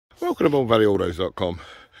Welcome to BourneValleyAutos.com.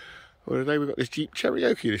 Well, today we've got this Jeep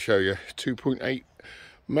Cherokee to show you. 2.8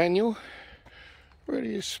 manual.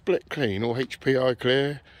 Really is split clean, all HPI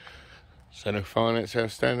clear. So no finance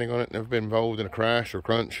outstanding on it, never been involved in a crash or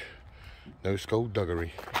crunch. No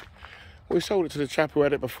skullduggery. We sold it to the chap who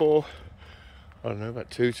had it before, I don't know, about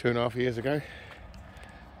 2.5 years ago.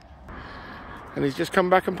 And he's just come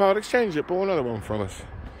back and part exchanged it, bought another one from us.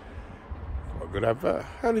 Quite a good advert.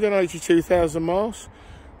 Only done 82,000 miles.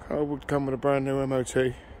 Car would come with a brand new MOT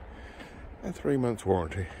and 3 months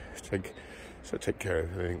warranty. So take care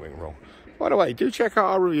of anything went wrong. By the way, do check out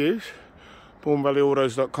our reviews.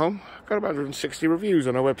 BourneValleyAutos.com. Got about 160 reviews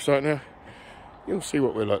on our website now. You'll see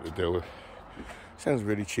what we like to deal with. Sounds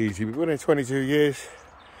really cheesy, but we've been here 22 years.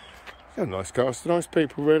 They're nice cars, nice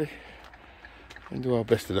people really. And do our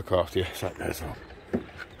best to look after you as that goes on.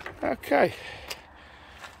 Okay.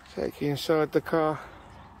 Take you inside the car.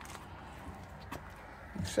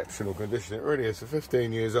 Exceptional condition, it really is. For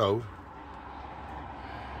 15 years old.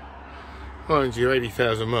 Mind you,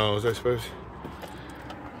 80,000 miles, I suppose.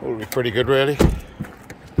 All be pretty good, really.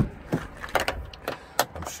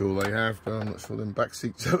 I'm sure they have, but I'm not sure them back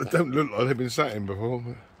seats don't look like they've been sat in before.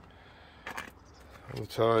 But all the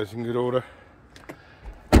tyres in good order.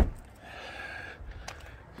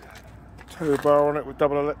 Tow bar on it with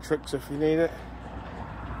double electrics if you need it.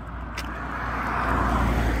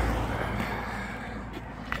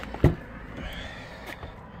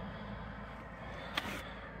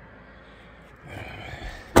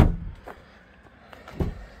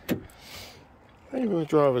 Even the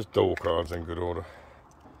driver's door card's in good order.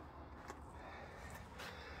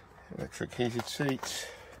 Electric heated seats.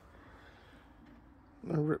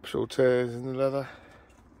 No rips or tears in the leather.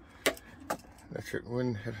 Electric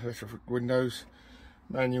windows.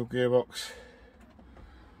 Manual gearbox.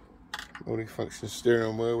 Multi-function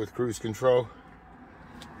steering wheel with cruise control.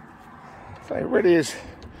 So it really is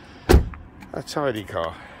a tidy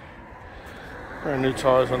car. Brand new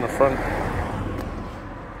tyres on the front.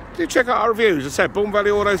 Do check out our reviews. As I said,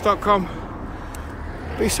 BourneValleyAutos.com.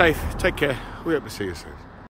 Be safe, take care. We hope to see you soon.